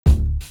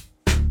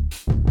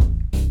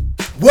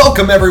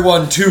Welcome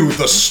everyone to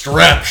the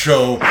Strap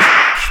Show.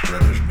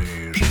 Strap his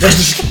knees.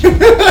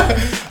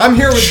 I'm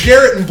here with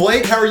Garrett and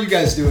Blake. How are you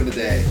guys doing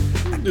today?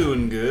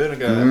 Doing good.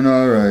 Doing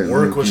all right.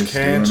 Work was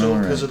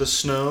canceled because of the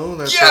snow.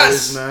 That's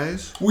always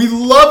nice. We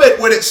love it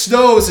when it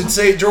snows in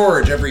St.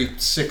 George every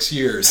 6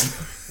 years.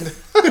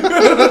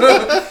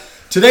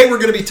 Today we're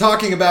going to be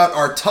talking about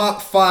our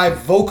top 5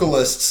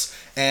 vocalists,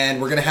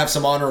 and we're going to have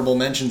some honorable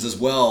mentions as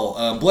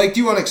well. Blake, do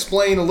you want to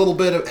explain a little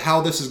bit of how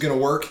this is going to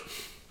work?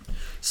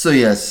 So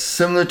yes,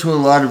 similar to a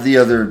lot of the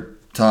other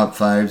top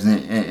 5s,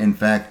 in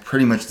fact,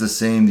 pretty much the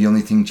same. The only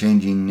thing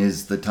changing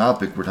is the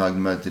topic we're talking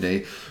about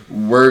today.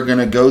 We're going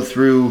to go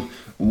through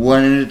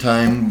one at a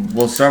time.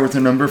 We'll start with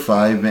the number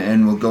 5,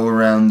 and we'll go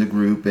around the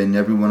group, and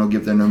everyone will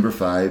give their number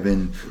 5,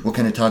 and we'll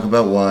kind of talk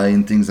about why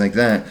and things like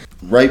that.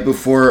 Right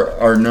before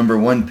our number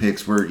 1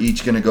 picks, we're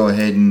each going to go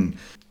ahead and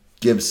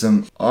give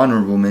some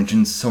honorable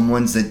mentions, some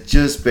ones that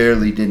just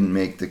barely didn't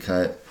make the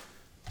cut.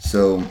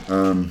 So,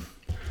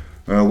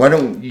 why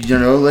don't,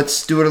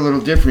 let's do it a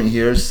little different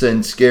here,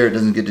 since Garrett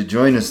doesn't get to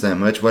join us that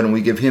much. Why don't we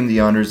give him the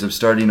honors of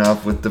starting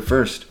off with the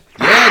first?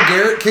 Yeah,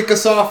 Garrett, kick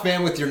us off,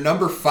 man, with your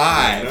number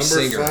 5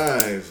 singer. Number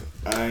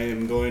 5, I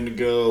am going to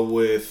go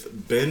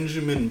with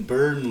Benjamin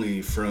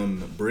Burnley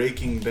from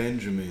Breaking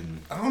Benjamin.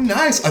 Oh,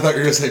 nice. I thought you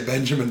were going to say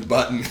Benjamin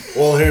Button.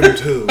 Well, him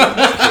too. I'm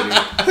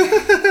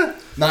just kidding.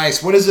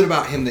 Nice. What is it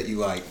about him that you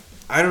like?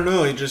 I don't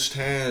know. He just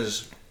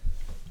has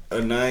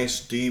a nice,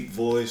 deep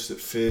voice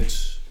that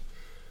fits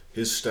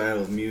his style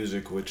of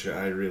music, which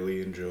I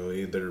really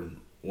enjoy. They're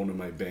one of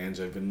my bands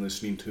I've been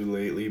listening to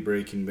lately,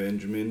 Breaking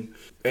Benjamin.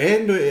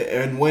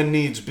 And when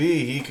needs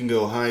be, he can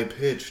go high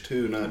pitch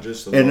too, not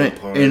just the low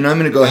part. And I'm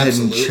going to go ahead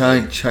and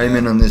chime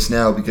in on this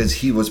now, because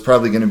he was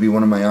probably going to be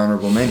one of my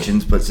honorable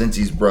mentions, but since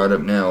he's brought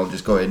up now, I'll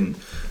just go ahead and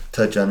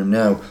touch on him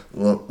now.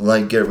 Well,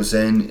 like Garrett was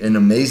saying, an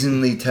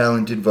amazingly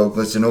talented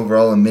vocalist, and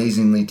overall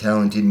amazingly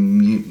talented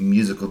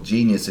musical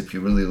genius if you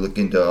really look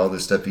into all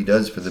the stuff he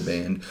does for the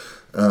band.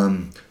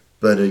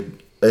 But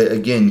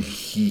again,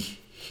 he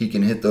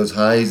can hit those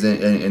highs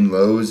and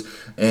lows,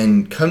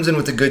 and comes in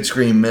with a good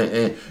scream.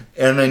 And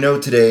I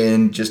know today,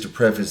 and just to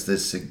preface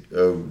this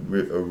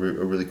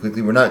really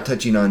quickly, we're not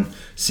touching on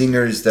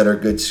singers that are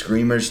good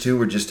screamers too.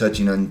 We're just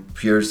touching on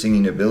pure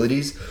singing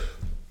abilities.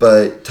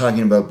 But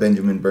talking about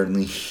Benjamin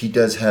Burnley, he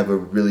does have a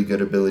really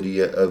good ability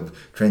of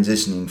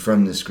transitioning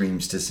from the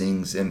screams to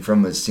sings, and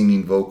from a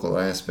singing vocal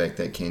aspect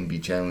that can be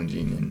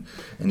challenging.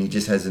 And he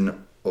just has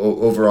an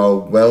overall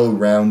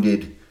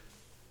well-rounded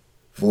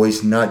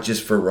voice, not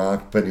just for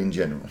rock, but in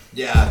general.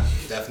 Yeah,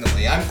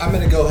 definitely. I'm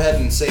going to go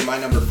ahead and say my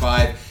number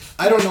 5.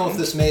 I don't know if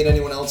this made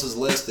anyone else's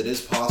list. It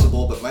is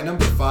possible, but my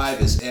number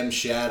 5 is M.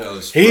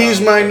 Shadows. He's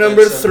my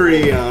number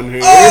 3 on here.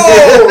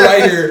 Oh,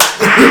 right here.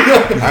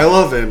 I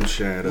love M.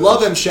 Shadows.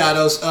 Love M.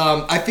 Shadows.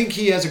 I think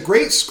he has a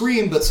great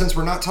scream, but since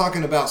we're not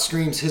talking about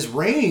screams, his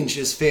range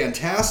is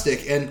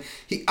fantastic. And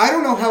I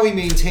don't know how he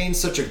maintains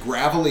such a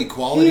gravelly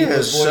quality. He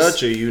has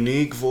such a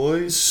unique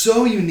voice.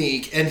 So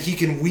unique, and he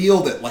can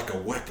wield it like a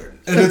weapon.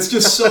 And it's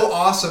just so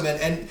awesome.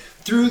 And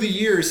through the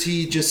years,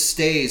 he just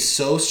stays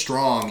so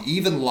strong,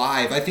 even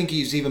live. I think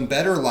he's even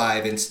better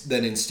live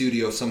than in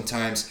studio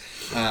sometimes.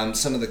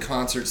 Some of the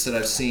concerts that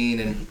I've seen,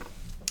 and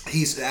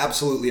he's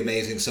absolutely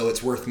amazing. So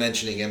it's worth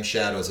mentioning M.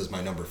 Shadows as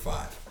my number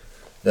 5.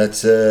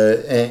 That's I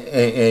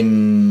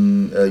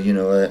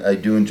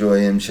do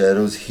enjoy M.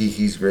 Shadows.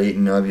 He's great,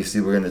 and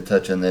obviously we're going to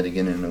touch on that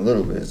again in a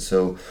little bit.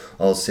 So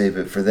I'll save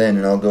it for then,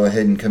 and I'll go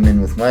ahead and come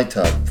in with my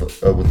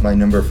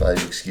number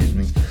 5. Excuse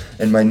me.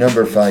 And my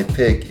number 5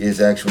 pick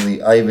is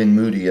actually Ivan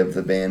Moody of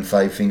the band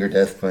Five Finger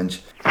Death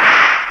Punch.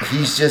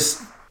 He's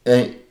just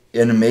an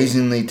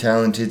amazingly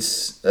talented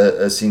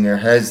singer.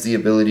 Has the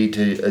ability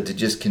to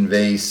just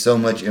convey so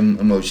much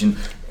emotion.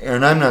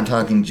 And I'm not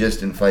talking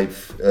just in Five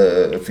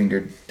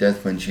Finger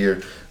Death Punch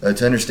here.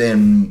 To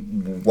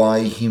understand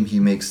why he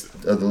makes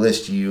the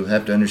list, you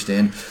have to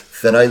understand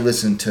that I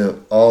listen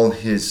to all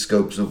his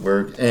scopes of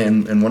work.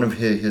 And one of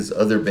his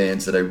other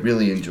bands that I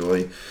really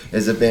enjoy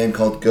is a band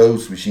called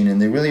Ghost Machine. And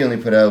they really only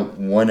put out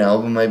one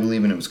album, I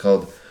believe, and it was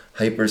called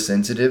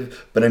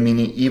Hypersensitive. But I mean,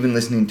 even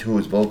listening to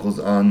his vocals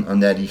on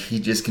that, he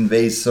just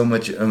conveys so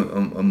much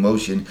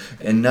emotion,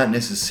 and not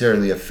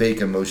necessarily a fake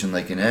emotion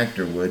like an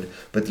actor would,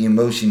 but the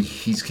emotion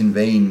he's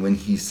conveying when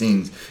he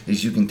sings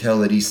is, you can tell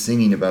that he's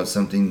singing about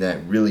something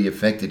that really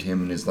affected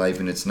him in his life.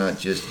 And it's not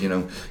just,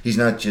 he's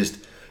not just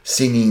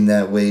singing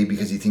that way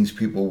because he thinks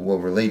people will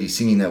relate. He's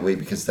singing that way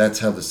because that's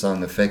how the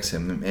song affects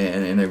him,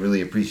 and I really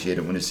appreciate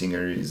it when a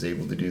singer is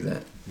able to do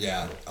that.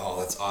 Yeah. Oh,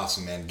 that's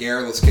awesome, man.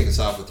 Garrett, let's kick us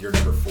off with your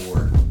number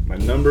 4. My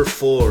number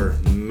 4,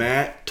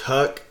 Matt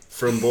Tuck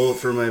from Bullet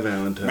for My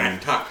Valentine.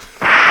 Matt Tuck.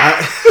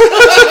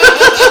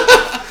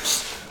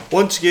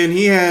 Once again,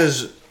 he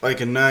has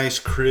like a nice,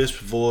 crisp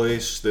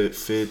voice that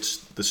fits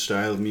the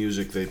style of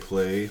music they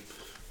play.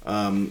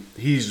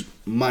 He's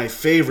my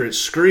favorite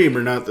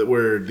screamer, not that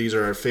these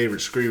are our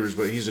favorite screamers,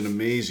 but he's an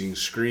amazing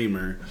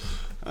screamer.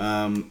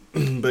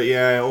 But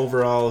yeah,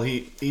 overall,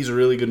 he's a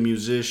really good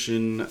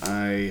musician.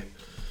 I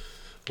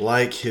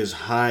like his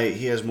high.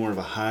 He has more of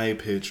a high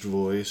pitched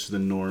voice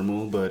than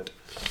normal, but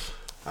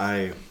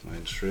I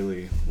just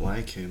really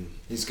like him.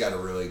 He's got a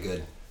really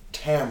good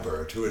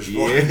timbre to his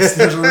voice.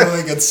 There's a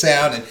really good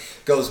sound and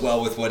goes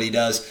well with what he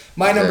does.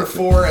 My number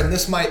 4, and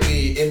this might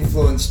be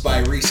influenced by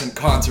recent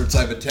concerts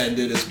I've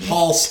attended, is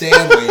Paul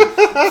Stanley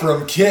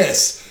from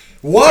Kiss.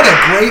 What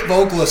a great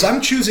vocalist.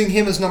 I'm choosing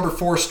him as number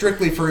 4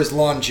 strictly for his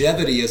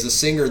longevity as a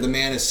singer. The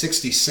man is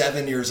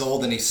 67 years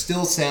old and he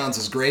still sounds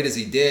as great as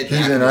he did.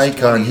 He's an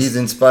icon. 20s. He's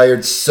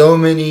inspired so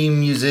many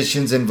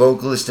musicians and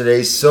vocalists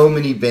today, so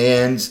many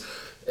bands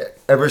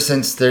ever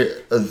since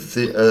their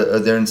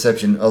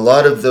inception. A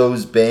lot of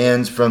those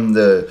bands from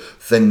the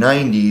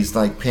 90s,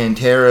 like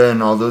Pantera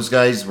and all those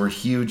guys, were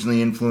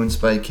hugely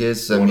influenced by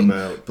Kiss. I mean,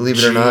 believe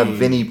it or not,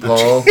 Vinnie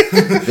Paul.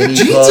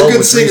 Gene's a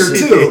good singer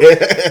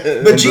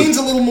too. But Gene's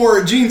a little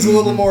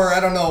more, I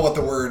don't know what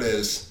the word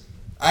is.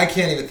 I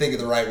can't even think of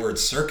the right word.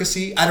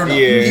 Circusy? I don't know.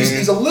 Yeah.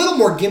 He's a little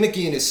more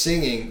gimmicky in his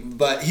singing,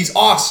 but he's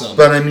awesome.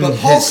 But I mean,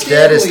 his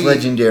status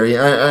legendary.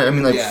 I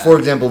mean, like, for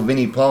example,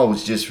 Vinnie Paul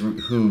was just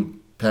who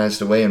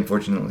passed away,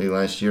 unfortunately,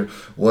 last year,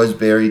 was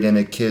buried in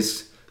a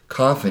Kiss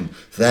coffin.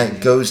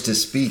 That goes to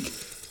speak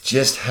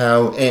just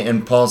how,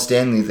 and Paul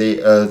Stanley, they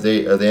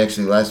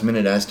actually last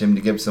minute asked him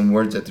to give some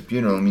words at the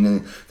funeral. I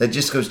mean, that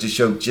just goes to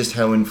show just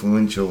how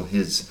influential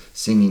his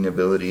singing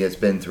ability has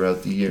been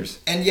throughout the years.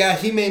 And yeah,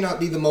 he may not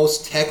be the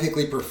most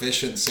technically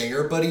proficient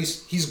singer, but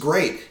he's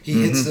great.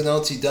 He hits the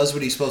notes, he does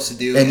what he's supposed to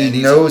do, and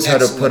he knows how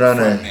to put on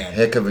a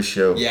heck of a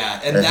show. Yeah,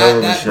 and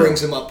that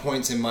brings him up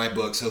points in my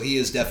book, so he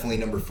is definitely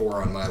number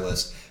 4 on my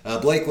list.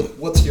 Blake,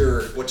 what's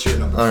your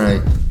number 4? All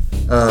right.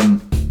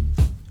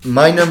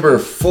 My number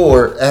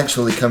 4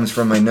 actually comes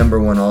from my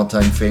number 1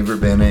 all-time favorite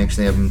band. I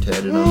actually have them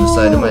tatted on the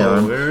side of my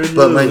arm.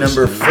 But my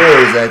number 4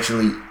 is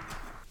actually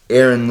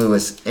Aaron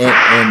Lewis.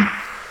 And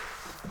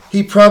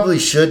he probably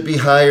should be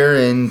higher.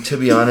 And to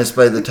be honest,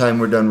 by the time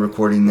we're done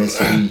recording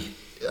this, I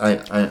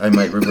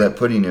might regret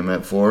putting him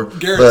at 4.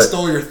 Garrett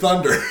stole your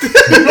thunder.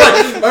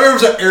 I remember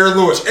saying Aaron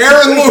Lewis.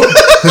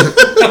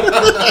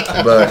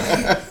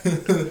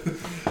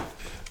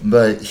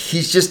 But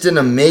he's just an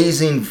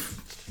amazing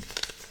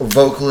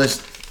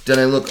vocalist. Then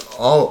I look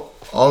all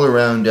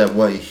around at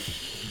what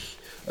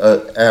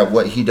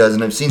he does,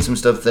 and I've seen some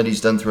stuff that he's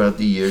done throughout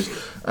the years.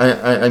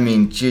 I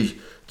mean, just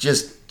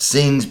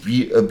sings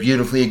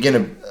beautifully.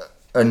 Again,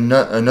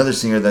 another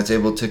singer that's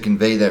able to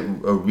convey that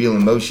real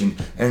emotion.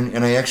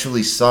 And I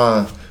actually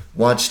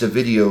watched a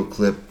video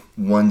clip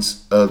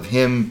once of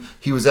him.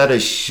 He was at a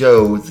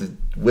show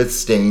with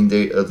Stain.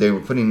 They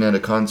were putting on a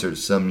concert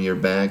some year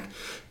back,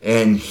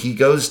 and he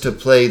goes to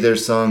play their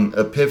song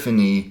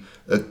Epiphany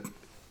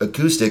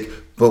acoustic.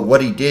 But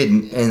what he did,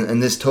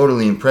 and this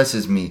totally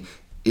impresses me,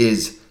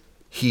 is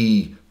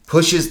he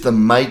pushes the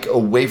mic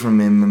away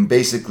from him and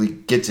basically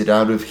gets it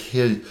out of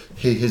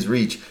his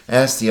reach,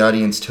 asks the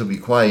audience to be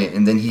quiet,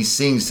 and then he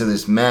sings to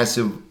this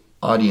massive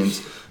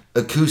audience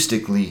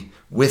acoustically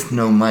with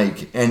no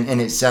mic.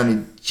 And it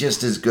sounded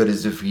just as good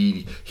as if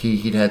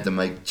he'd had the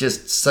mic.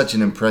 Just such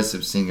an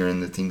impressive singer in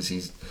the things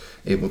he's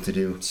able to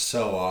do.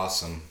 So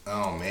awesome.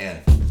 Oh,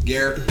 man.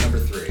 Garrett, number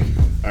 3.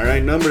 All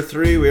right, number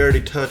 3, we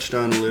already touched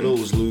on a little,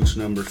 was Luke's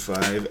number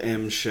 5,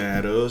 M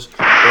Shadows.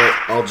 But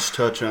I'll just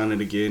touch on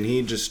it again.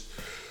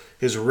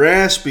 His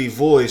raspy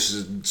voice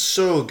is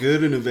so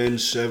good in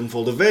Avenged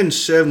Sevenfold. Avenged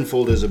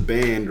Sevenfold as a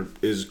band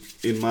is,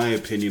 in my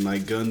opinion,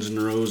 like Guns N'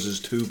 Roses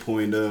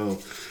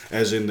 2.0,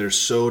 as in they're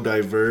so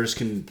diverse,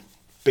 can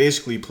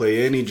basically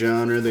play any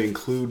genre. They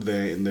include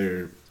that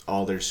in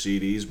all their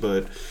CDs,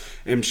 but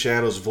M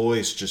Shadow's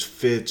voice just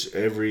fits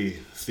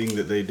everything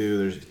that they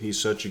do. He's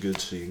such a good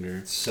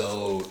singer.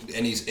 So,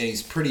 and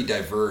he's pretty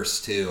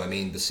diverse too. I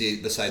mean,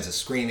 besides the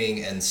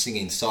screaming and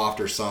singing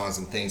softer songs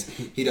and things,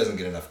 he doesn't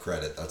get enough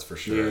credit. That's for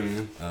sure.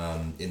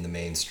 In the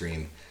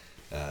mainstream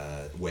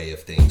way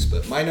of things.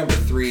 But my number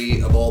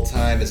 3 of all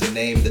time is a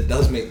name that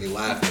does make me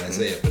laugh when I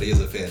say it, but he is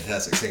a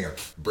fantastic singer.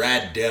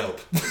 Brad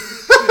Delp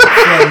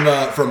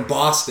from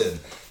Boston.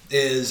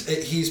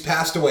 He's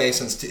passed away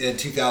since in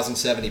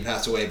 2007. He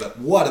passed away, but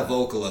what a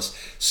vocalist.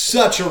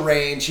 Such a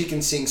range. He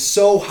can sing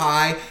so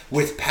high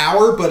with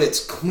power, but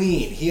it's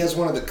clean. He has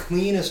one of the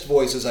cleanest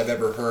voices I've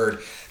ever heard.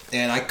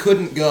 And I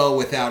couldn't go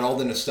without all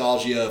the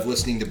nostalgia of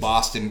listening to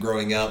Boston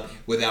growing up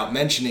without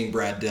mentioning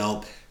Brad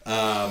Delp.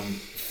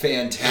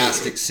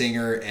 Fantastic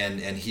singer,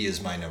 and he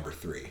is my number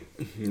 3.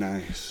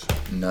 Nice.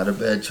 Not a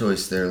bad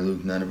choice there,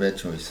 Luke. Not a bad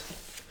choice.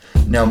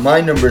 Now, my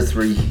number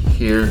 3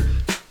 here...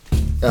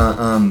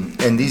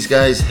 and these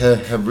guys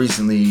have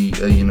recently,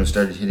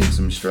 started hitting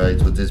some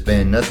strides with this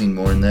band, Nothing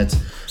More, and that's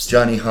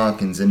Johnny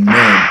Hawkins. And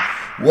man,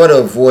 what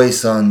a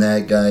voice on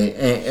that guy!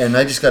 And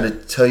I just got to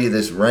tell you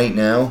this right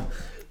now.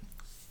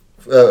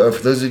 For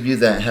those of you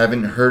that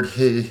haven't heard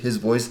his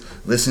voice,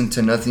 listen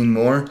to Nothing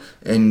More,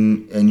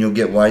 and you'll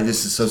get why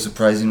this is so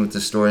surprising with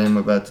the story I'm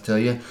about to tell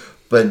you.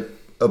 But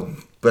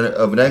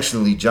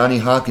actually, Johnny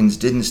Hawkins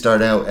didn't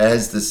start out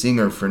as the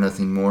singer for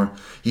Nothing More.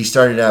 He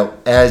started out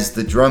as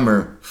the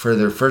drummer for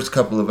their first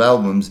couple of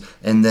albums,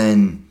 and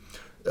then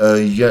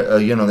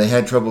they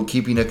had trouble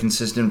keeping a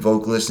consistent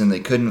vocalist and they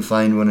couldn't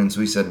find one. And so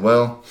we said,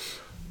 well,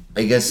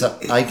 I guess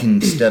I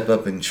can step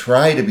up and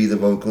try to be the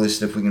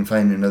vocalist. If we can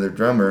find another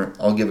drummer,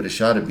 I'll give it a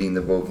shot at being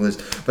the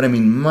vocalist. But I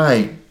mean,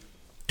 my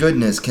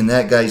goodness, can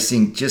that guy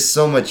sing just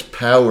so much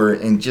power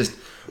and just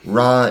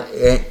raw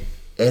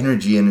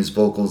energy in his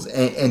vocals.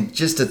 And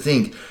just to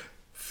think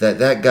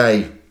that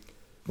guy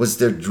was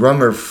their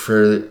drummer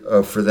for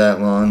that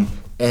long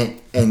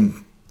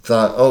and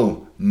thought,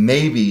 oh,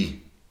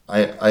 maybe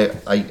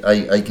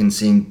I can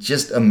sing,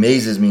 just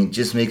amazes me. It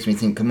just makes me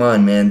think, come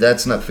on, man,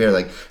 that's not fair.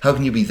 Like, how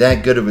can you be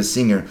that good of a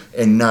singer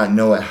and not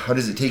know it? How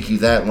does it take you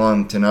that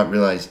long to not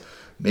realize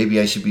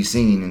maybe I should be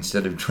singing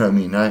instead of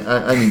drumming?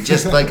 I mean,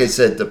 just like I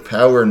said, the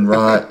power and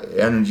raw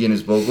energy in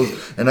his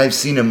vocals. And I've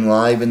seen him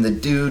live, and the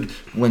dude,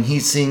 when he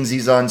sings,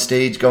 he's on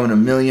stage going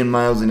 1,000,000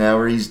 miles an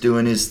hour. He's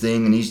doing his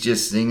thing, and he's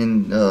just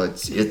singing. Oh,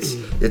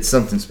 it's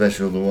something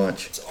special to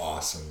watch. It's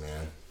awesome, man.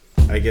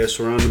 I guess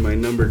we're on to my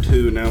number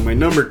 2 now. My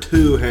number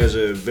 2 has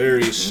a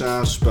very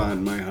soft spot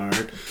in my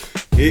heart.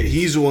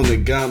 He's the one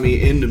that got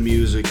me into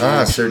music.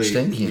 Serge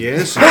Tankian.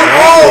 Yes.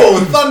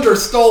 Oh, Thunder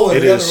stole it.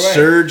 It the is other way.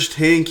 Serge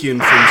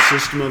Tankian from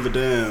System of a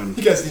Down.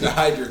 You guys need to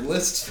hide your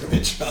lists from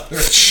each other.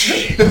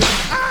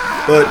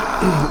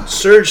 But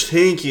Serge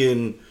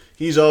Tankian,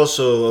 he's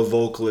also a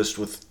vocalist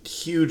with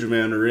huge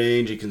amount of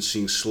range. He can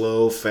sing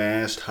slow,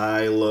 fast,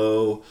 high,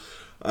 low.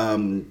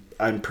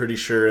 I'm pretty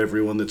sure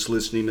everyone that's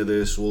listening to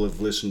this will have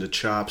listened to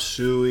Chop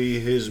Suey.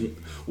 His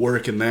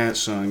work in that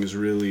song is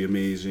really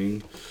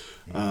amazing.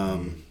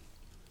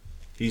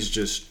 He's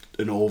just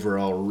an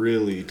overall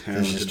really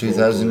talented This is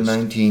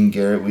 2019, vocalist.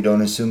 Garrett. We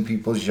don't assume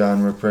people's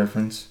genre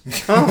preference.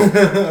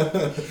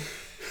 Oh.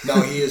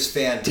 No, he is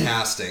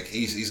fantastic.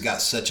 He's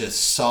got such a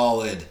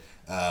solid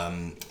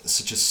sound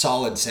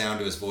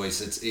to his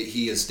voice.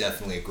 He is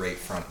definitely a great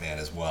frontman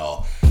as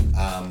well.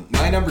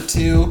 My number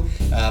 2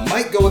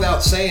 might go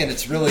without saying.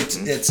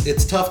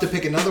 It's tough to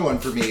pick another one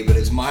for me, but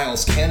it's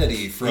Miles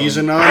Kennedy from. He's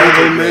an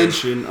honorable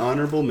mention.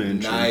 Honorable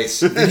mention. Nice.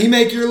 Did he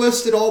make your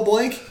list at all,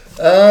 Blake?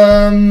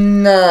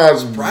 Nah.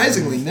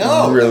 Surprisingly,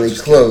 no. Really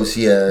close,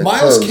 yeah.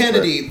 Miles close,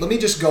 Kennedy, let me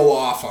just go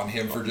off on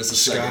him for just a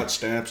second. Scott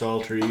Stapp's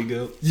alter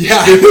ego.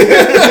 Yeah.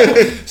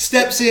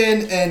 Steps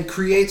in and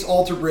creates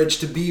Alter Bridge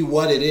to be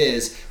what it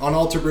is. On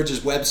Alter Bridge's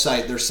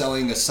website, they're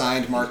selling a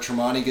signed Mark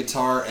Tremonti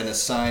guitar and a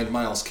signed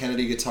Miles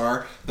Kennedy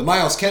guitar. The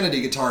Miles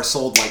Kennedy guitar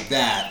sold like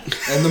that,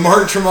 and the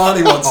Mark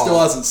Tremonti one still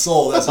hasn't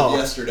sold as of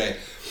yesterday.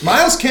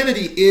 Miles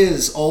Kennedy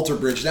is Alter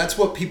Bridge. That's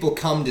what people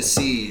come to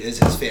see, is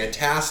his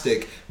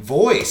fantastic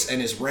voice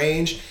and his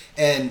range.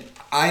 And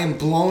I am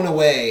blown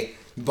away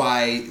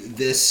by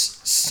this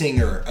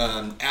singer.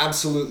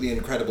 Absolutely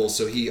incredible.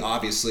 So he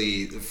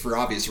obviously, for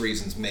obvious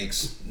reasons,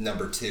 makes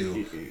number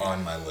 2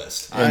 on my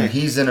list. And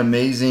he's an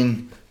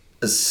amazing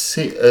a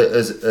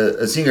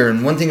singer.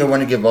 And one thing I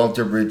want to give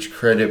Alter Bridge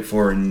credit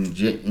for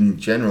in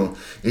general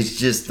is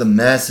just the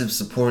massive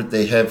support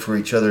they have for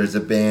each other as a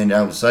band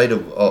outside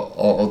of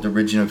Alter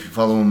Bridge. You know, if you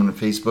follow them on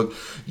Facebook,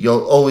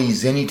 you'll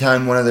always,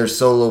 anytime one of their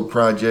solo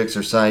projects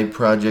or side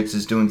projects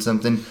is doing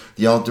something,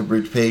 the Alter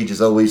Bridge page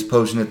is always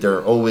posting it.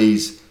 They're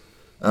always,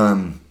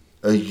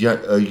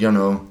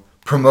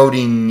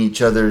 promoting each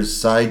other's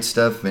side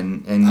stuff,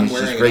 and it's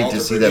just great to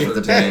see that with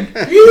the band.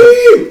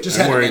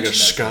 I'm wearing a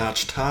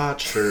Scotch Tot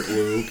shirt,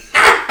 Luke.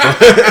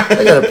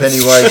 I got a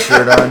Pennywise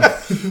shirt on.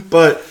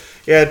 But,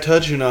 yeah,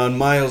 touching on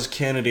Miles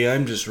Kennedy,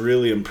 I'm just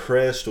really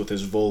impressed with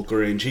his vocal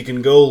range. He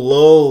can go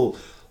low,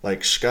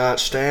 like Scott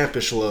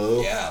Stappish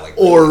low,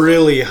 or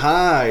really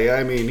high.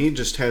 I mean, he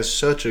just has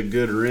such a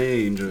good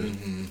range.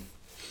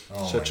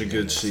 Such a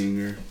good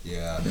singer.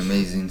 Yeah. An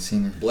amazing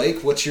singer.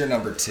 Blake, what's your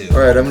number 2? All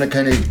right, I'm going to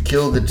kind of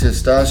kill the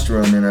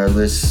testosterone in our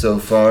list so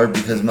far,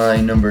 because my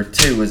number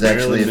 2 is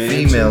actually a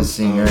female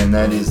singer, and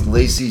that is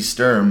Lacey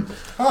Sturm,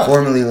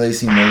 formerly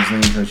Lacey Mosley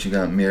until she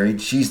got married.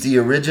 She's the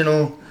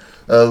original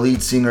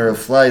lead singer of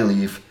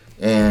Flyleaf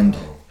and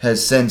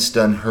has since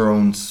done her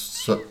own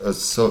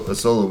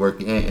solo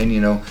work, and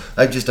you know,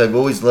 I've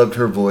always loved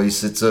her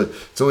voice. It's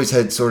always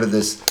had sort of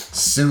this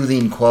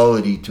soothing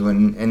quality to it,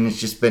 and it's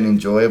just been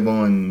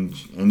enjoyable. And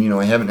you know,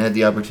 I haven't had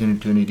the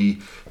opportunity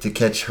to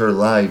catch her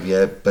live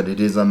yet, but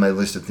it is on my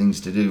list of things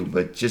to do.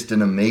 But just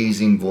an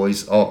amazing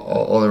voice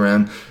all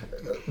around.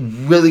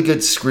 Really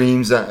good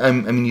screams. I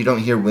mean, you don't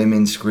hear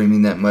women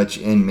screaming that much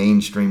in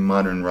mainstream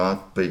modern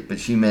rock, but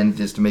she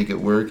manages to make it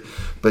work.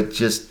 But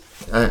just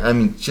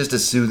a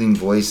soothing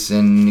voice,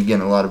 and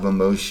again, a lot of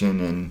emotion,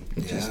 and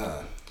it just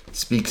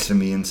speaks to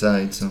me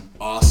inside. So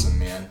awesome,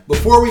 man.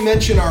 Before we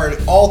mention our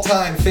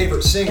all-time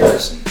favorite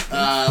singers,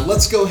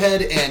 let's go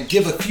ahead and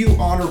give a few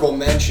honorable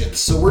mentions.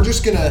 So we're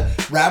just gonna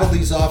rattle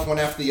these off one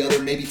after the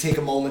other, maybe take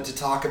a moment to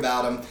talk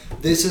about them.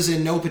 This is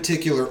in no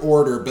particular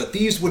order, but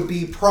these would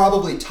be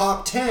probably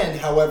top 10,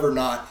 however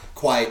not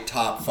quite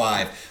top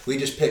 5. We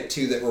just picked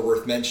 2 that were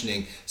worth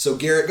mentioning. So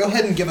Garrett, go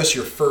ahead and give us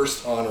your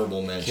first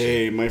honorable mention.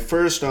 Okay, my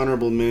first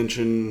honorable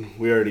mention,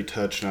 we already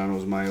touched on,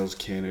 was Miles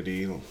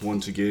Kennedy.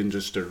 Once again,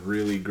 just a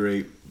really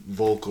great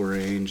vocal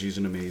range. He's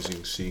an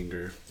amazing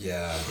singer.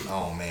 Yeah.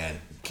 Oh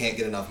man. Can't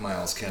get enough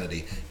Miles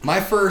Kennedy. My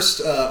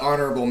first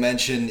honorable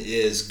mention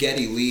is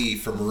Geddy Lee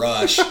from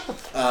Rush.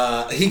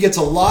 He gets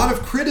a lot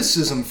of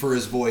criticism for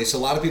his voice. A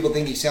lot of people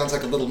think he sounds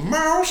like a little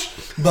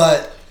mouse,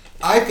 but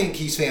I think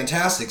he's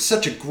fantastic.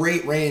 Such a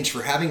great range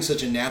for having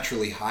such a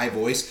naturally high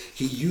voice.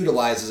 He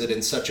utilizes it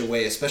in such a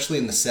way, especially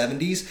in the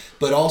 70s,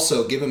 but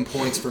also give him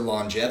points for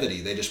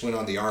longevity. They just went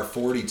on the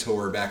R40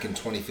 tour back in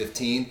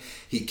 2015.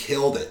 He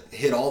killed it.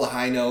 Hit all the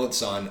high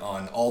notes on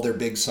all their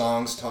big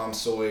songs, Tom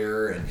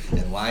Sawyer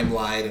and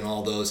Limelight and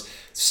all those.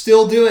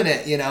 Still doing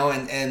it,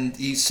 and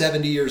he's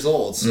 70 years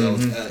old, so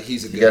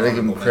he's a good. You gotta give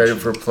him credit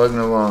for plugging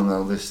along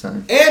all this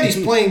time. And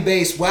he's playing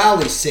bass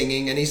while he's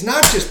singing, and he's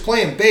not just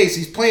playing bass;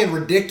 he's playing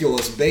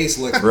ridiculous bass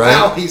licks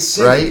while he's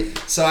singing. Right.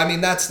 So I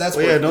mean, that's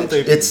well, yeah. Don't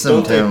they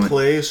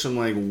play some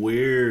like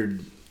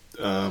weird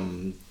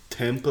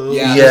tempo?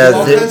 Yeah,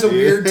 all kinds of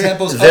weird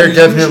tempos. They're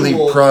definitely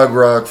prog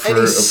rock for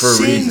a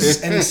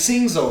reason. And he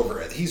sings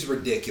over it. He's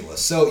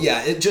ridiculous. So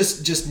yeah, it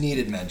just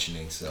needed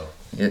mentioning. So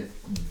yeah,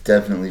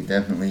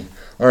 definitely.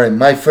 All right,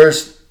 my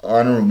first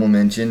honorable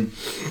mention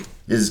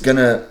is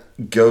gonna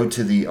go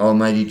to the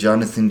almighty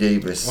Jonathan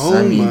Davis. Oh,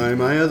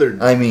 my other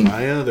honorable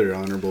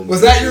mention.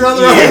 Was that your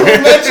other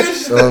honorable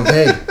mention?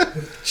 Okay,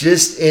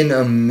 just an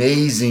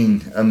amazing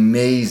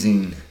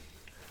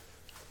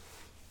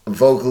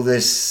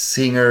vocalist,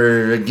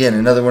 singer. Again,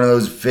 another one of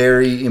those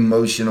very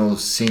emotional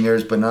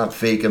singers, but not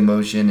fake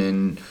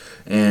emotion,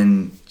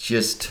 and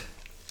just.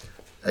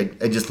 I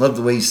just love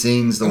the way he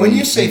sings. The and way when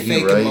you say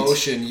fake writes.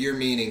 emotion, you're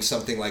meaning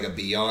something like a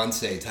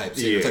Beyonce type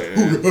singer. Yeah.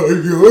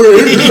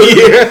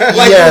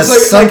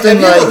 It's something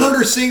have you ever heard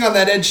her sing on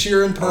that Ed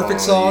Sheeran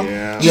Perfect song?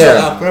 Yeah.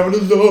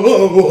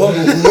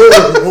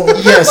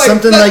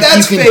 Something like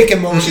that's you can. fake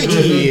emotion.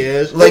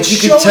 Like you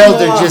can tell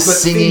they're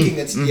just singing.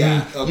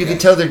 You can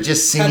tell they're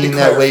just singing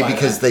that way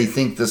because they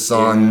think the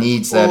song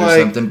needs that or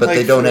something, but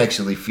they don't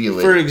actually feel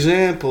it. For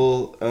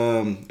example,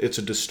 it's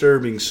a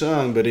disturbing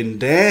song, but in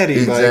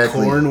Daddy by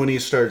Korn, when he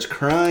starts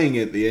crying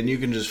at the end, you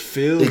can just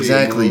feel the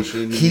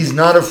emotion. He's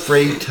not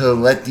afraid to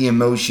let the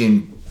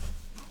emotion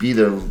be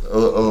there.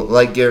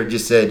 Like Garrett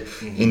just said,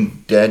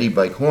 in Daddy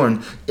by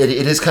Korn, it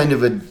is kind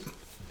of a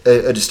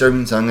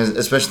disturbing song,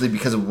 especially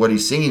because of what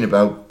he's singing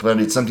about, but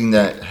it's something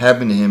that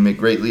happened to him. It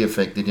greatly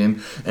affected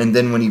him. And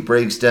then when he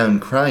breaks down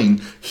crying,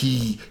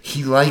 he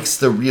likes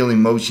the real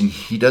emotion.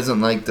 He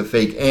doesn't like the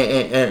fake.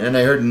 And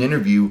I heard an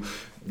interview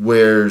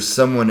where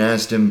someone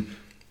asked him,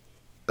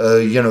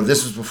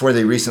 this was before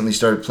they recently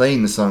started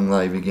playing the song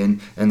live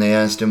again, and they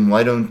asked him,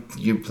 why don't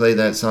you play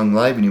that song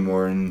live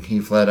anymore? And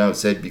he flat out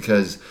said,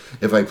 because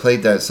if I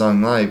played that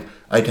song live,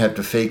 I'd have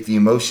to fake the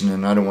emotion,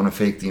 and I don't want to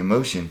fake the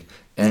emotion.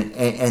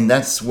 And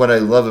that's what I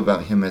love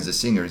about him as a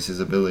singer, is his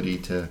ability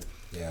to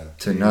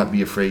not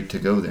be afraid to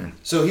go there.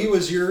 So he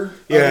was your...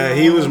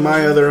 he was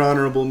my other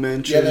honorable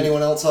mention. Do you have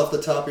anyone else off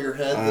the top of your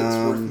head that's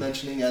worth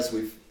mentioning as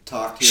we've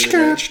talked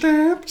here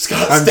today?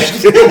 Scott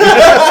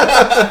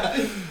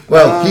Stapp.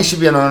 Well, he should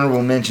be an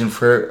honorable mention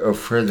for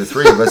the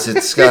three of us.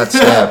 It's Scott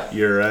Stapp.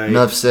 You're right.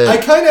 Enough said. I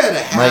kind of had a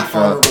half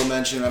honorable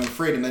mention. I'm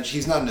afraid to mention.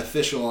 He's not an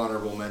official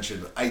honorable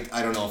mention.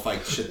 I don't know if I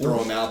should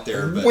throw him out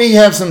there. But we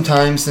have some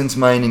time since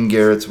mine and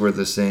Garrett's were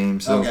the same.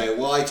 So. Okay,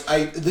 well,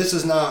 this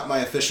is not my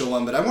official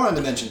one, but I wanted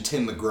to mention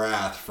Tim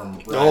McGrath from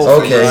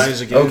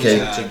Rise Against.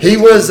 Okay. He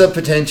was a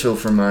potential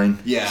for mine.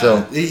 Yeah.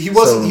 So he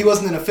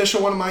wasn't an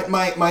official one.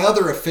 My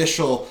other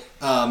official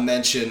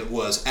mention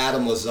was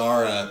Adam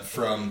Lazzara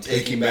from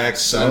Taking Back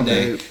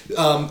Sunday.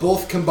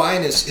 Both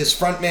combine his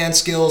frontman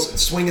skills and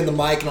swinging the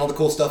mic and all the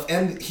cool stuff,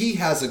 and he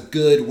has a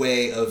good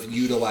way of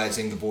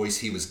utilizing the voice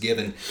he was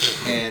given,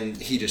 and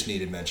he just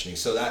needed mentioning.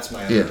 So that's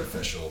my other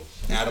official,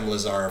 Adam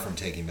Lazzara from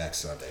Taking Back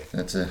Sunday.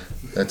 That's a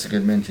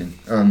good mention.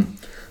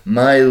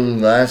 My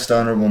last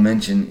honorable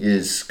mention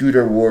is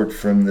Scooter Wart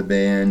from the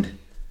band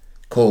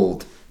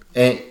Cold.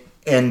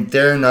 And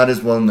they're not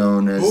as well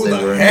known as they were.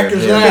 Who the heck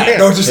is that?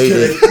 No, just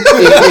kidding.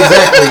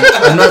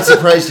 Exactly. I'm not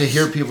surprised to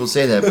hear people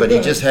say that, but he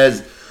just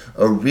has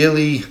a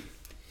really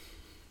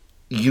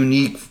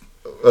unique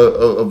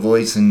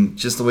voice, and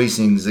just the way he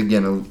sings.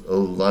 Again, a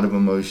lot of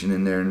emotion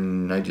in there,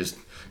 and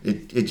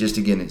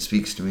it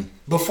speaks to me.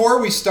 Before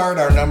we start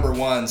our number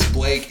ones,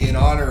 Blake, in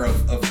honor of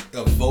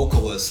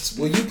vocalists,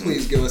 will you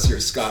please give us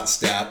your Scott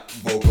Stapp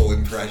vocal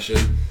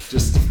impression,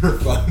 just for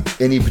fun?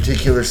 Any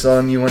particular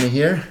song you want to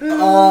hear?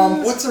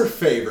 What's our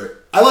favorite?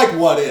 I like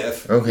What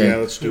If. Okay. Yeah,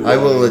 let's do I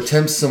will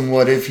attempt some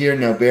What If here.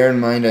 Now, bear in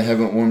mind, I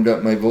haven't warmed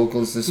up my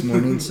vocals this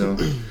morning, so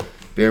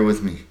bear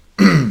with me.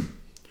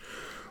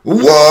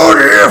 What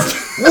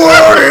if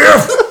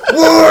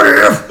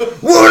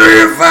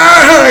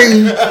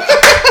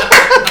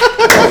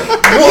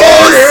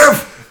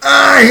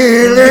I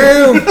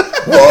live?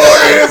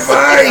 What if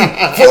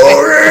I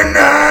for a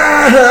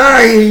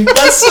night?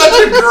 That's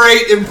such a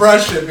great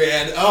impression,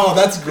 man. Oh,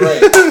 that's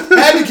great. I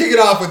had to kick it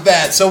off with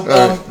that. So,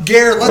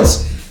 Garrett,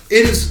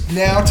 It is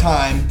now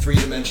time for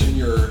you to mention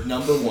your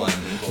number one.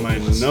 My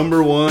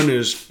number one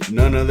is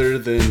none other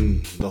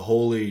than the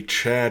holy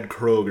Chad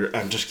Kroger.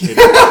 I'm just kidding.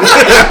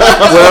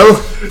 Well,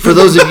 for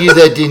those of you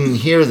that didn't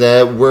hear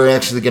that, we're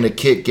actually going to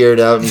kick Garrett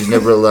out and he's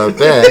never allowed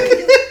back.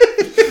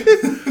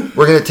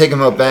 We're going to take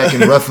him out back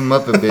and rough him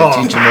up a bit,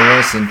 teach him a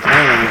lesson.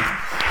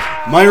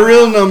 My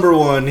real number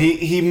one,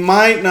 he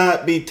might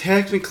not be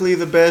technically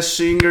the best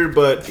singer,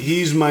 but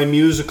he's my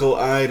musical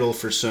idol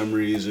for some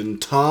reason.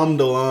 Tom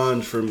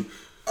DeLonge from...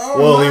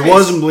 Nice. He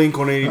was in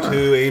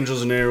Blink-182,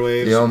 Angels and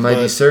Airwaves. The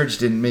Almighty Surge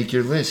didn't make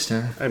your list,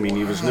 huh? I mean,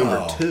 he was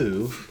number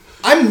 2.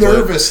 I'm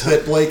nervous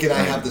that Blake and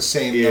I have the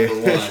same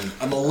number one.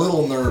 I'm a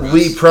little nervous.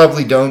 We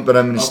probably don't, but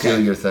I'm going to steal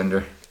your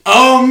thunder.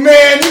 Oh,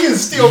 man, you can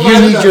steal my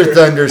thunder. You need your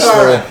thunder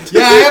stole. Right.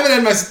 Yeah, I haven't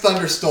had my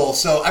thunder stole,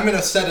 so I'm going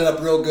to set it up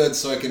real good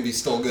so I can be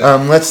stole good.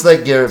 Let's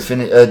let Garrett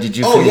finish. Did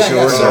you finish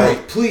yours? Sorry.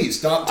 Please,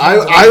 don't.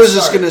 I was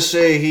just going to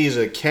say he's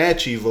a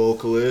catchy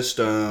vocalist.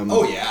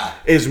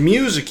 His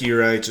music he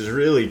writes is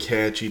really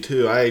catchy,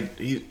 too.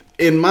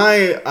 In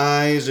my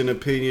eyes and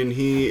opinion,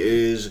 he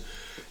is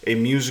a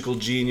musical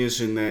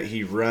genius in that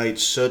he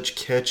writes such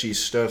catchy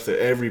stuff that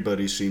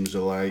everybody seems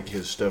to like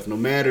his stuff, no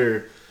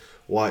matter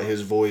what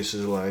his voice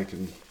is like.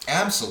 And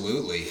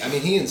absolutely. I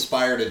mean, he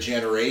inspired a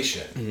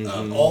generation.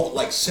 All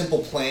like Simple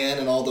Plan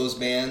and all those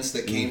bands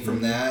that came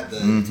from that. The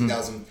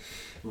 2000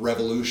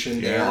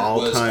 Revolution there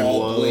was all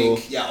low.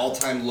 Blink. Yeah, All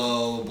Time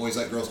Low, Boys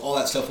Like Girls. All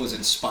that stuff was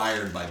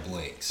inspired by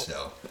Blink.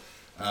 So,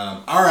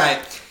 all right.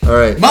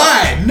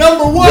 My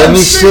number one. Let me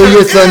steal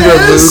your thunder,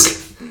 Luke.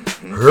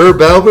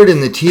 Herb Albert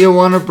and the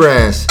Tijuana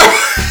Brass.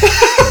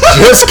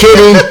 Just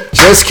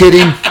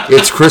kidding.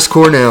 It's Chris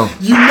Cornell.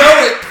 You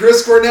know it,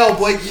 Chris Cornell.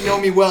 Blake, you know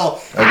me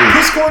well.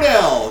 Chris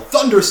Cornell,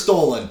 Thunder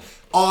Stolen.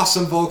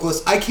 Awesome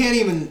vocalist. I can't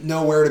even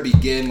know where to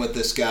begin with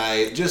this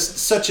guy. Just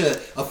such a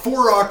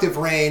 4-octave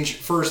range,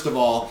 first of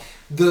all.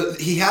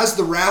 He has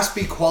the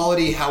raspy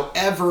quality,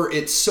 however,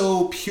 it's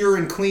so pure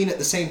and clean at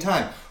the same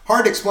time.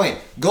 Hard to explain.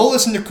 Go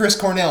listen to Chris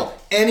Cornell.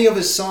 Any of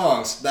his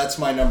songs, that's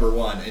my number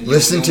one. And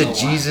listen to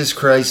Jesus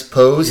Christ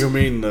Pose. You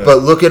mean but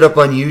look it up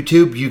on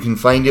YouTube. You can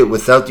find it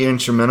without the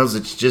instrumentals.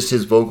 It's just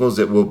his vocals.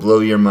 It will blow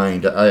your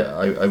mind.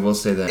 I will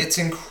say that. It's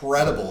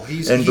incredible.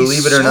 He's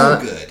believe it or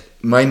not, good.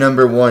 My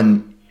number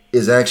one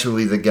is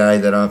actually the guy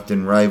that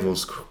often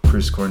rivals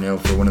Chris Cornell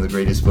for one of the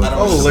greatest vocalists of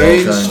all time.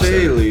 Lane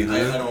Staley.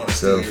 I don't want to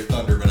steal your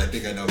thunder, but I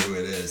think I know who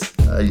it is.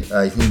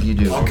 I think you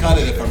do. I'll cut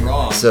it if I'm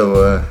wrong.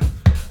 So,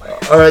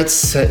 all right,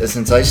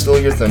 since I stole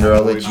your thunder,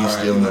 I'll let you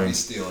steal mine.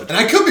 And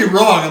I could be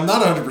wrong. I'm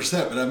not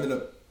 100%, but I'm going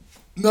to...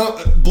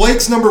 No,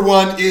 Blake's number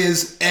one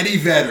is Eddie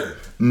Vedder.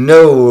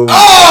 No.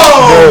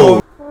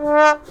 Oh!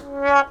 No.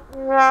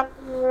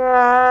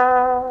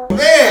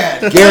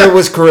 Man! Garrett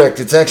was correct.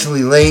 It's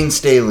actually Lane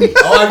Staley.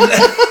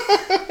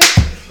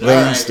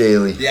 Lane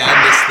Staley. Yeah,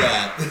 I missed that.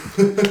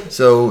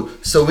 So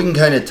we can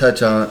kind of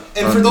touch on.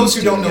 And for those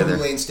who don't know who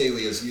Lane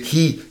Staley is,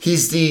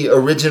 he's the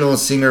original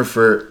singer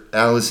for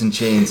Alice in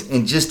Chains,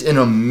 and just an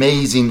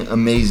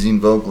amazing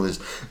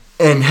vocalist.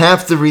 And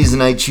half the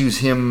reason I choose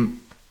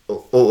him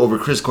over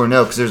Chris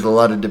Cornell, because there's a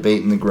lot of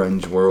debate in the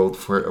grunge world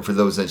for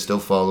those that still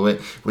follow it,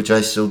 which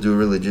I still do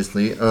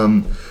religiously.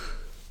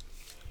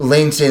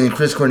 Lane Staley and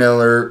Chris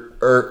Cornell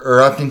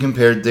are often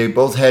compared. They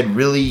both had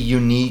really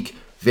unique,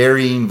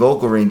 varying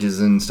vocal ranges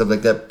and stuff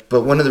like that.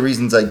 But one of the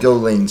reasons I go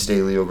Lane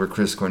Staley over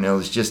Chris Cornell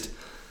is just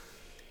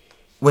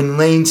when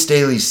Lane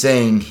Staley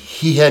sang,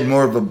 he had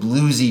more of a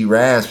bluesy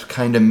rasp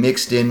kind of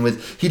mixed in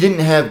with... He didn't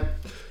have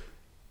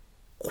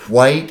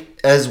quite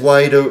as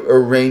wide a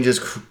range as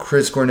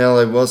Chris Cornell,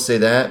 I will say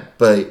that,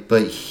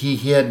 but he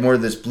had more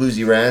of this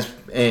bluesy rasp.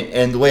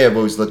 And the way I've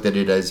always looked at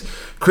it as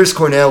Chris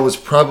Cornell was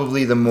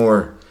probably the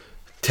more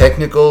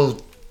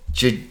technical,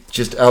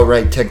 just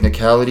outright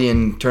technicality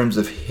in terms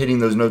of hitting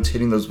those notes,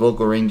 hitting those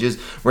vocal ranges,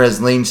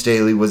 whereas Lane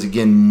Staley was,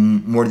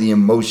 again, more the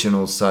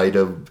emotional side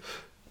of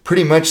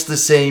pretty much the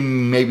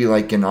same, maybe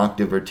like an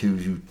octave or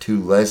two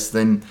less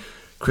than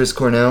Chris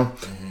Cornell,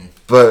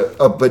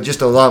 but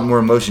just a lot more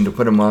emotion to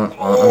put him on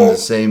the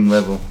same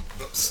level.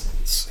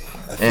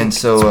 And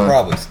so...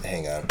 probably...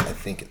 hang on, I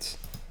think it's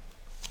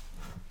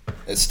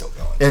still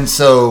going. And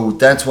so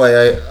that's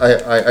why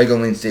I go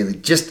Lane Staley.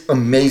 Just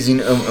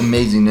amazing.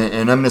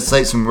 And I'm going to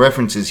cite some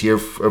references here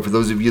for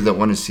those of you that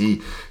want to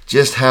see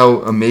just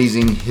how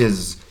amazing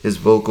his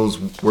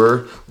vocals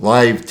were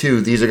live too.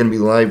 These are going to be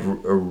live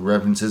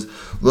references.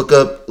 Look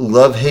up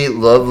Love, Hate,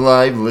 Love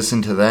Live.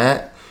 Listen to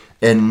that.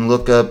 And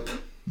look up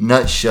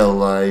Nutshell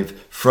Live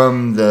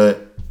from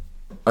the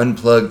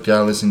Unplugged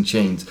Alice in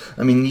Chains.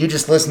 I mean, you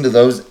just listen to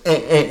those,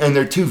 and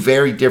they're two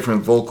very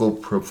different vocal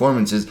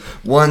performances.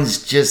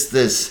 One's just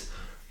this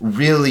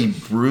really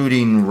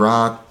brooding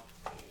rock,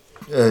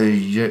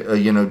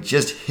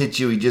 just hits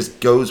you. He just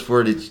goes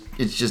for it.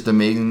 It's just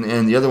amazing.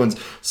 And the other one's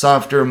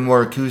softer,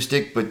 more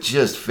acoustic, but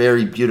just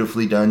very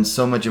beautifully done.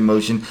 So much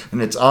emotion,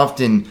 and it's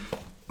often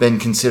been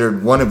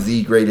considered one of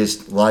the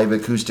greatest live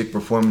acoustic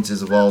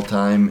performances of all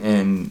time.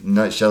 And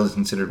Nutshell is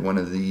considered one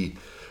of the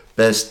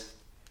best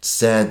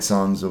sad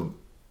songs of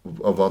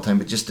of all time,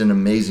 but just an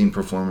amazing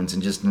performance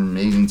and just an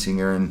amazing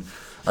singer. And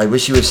I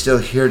wish he was still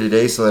here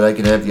today so that I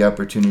could have the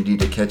opportunity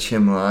to catch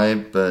him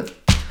live. But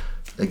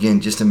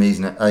again, just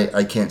amazing.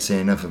 I can't say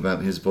enough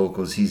about his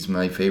vocals. He's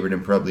my favorite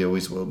and probably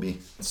always will be.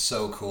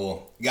 So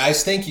cool.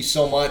 Guys, thank you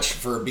so much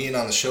for being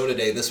on the show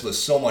today. This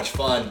was so much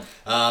fun.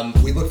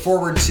 We look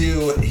forward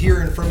to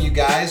hearing from you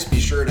guys. Be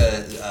sure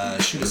to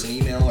shoot us an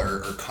email or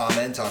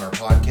comment on our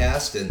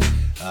podcast,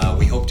 and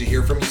we hope to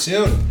hear from you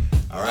soon.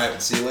 All right, we'll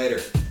see you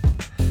later.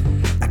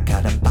 I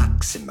got a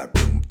box in my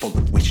room full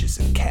of wishes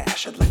and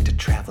cash. I'd like to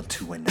travel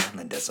to an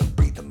island as I'm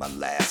breathing my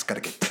last.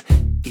 Gotta get to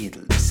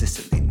Italy,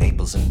 Sicily,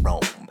 Naples, and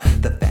Rome.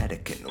 The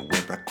Vatican,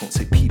 where I quote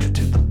St. Peter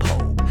to the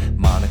Pope.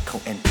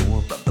 Monaco,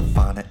 Andorra, the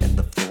fauna and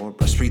the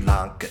flora. Sri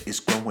Lanka is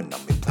growing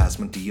on me,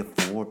 plasma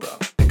diaphora.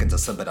 Pickings of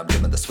sun, but I'm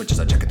dimming the switches.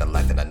 I'm checking the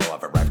light, and I know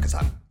I've arrived, cause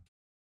I'm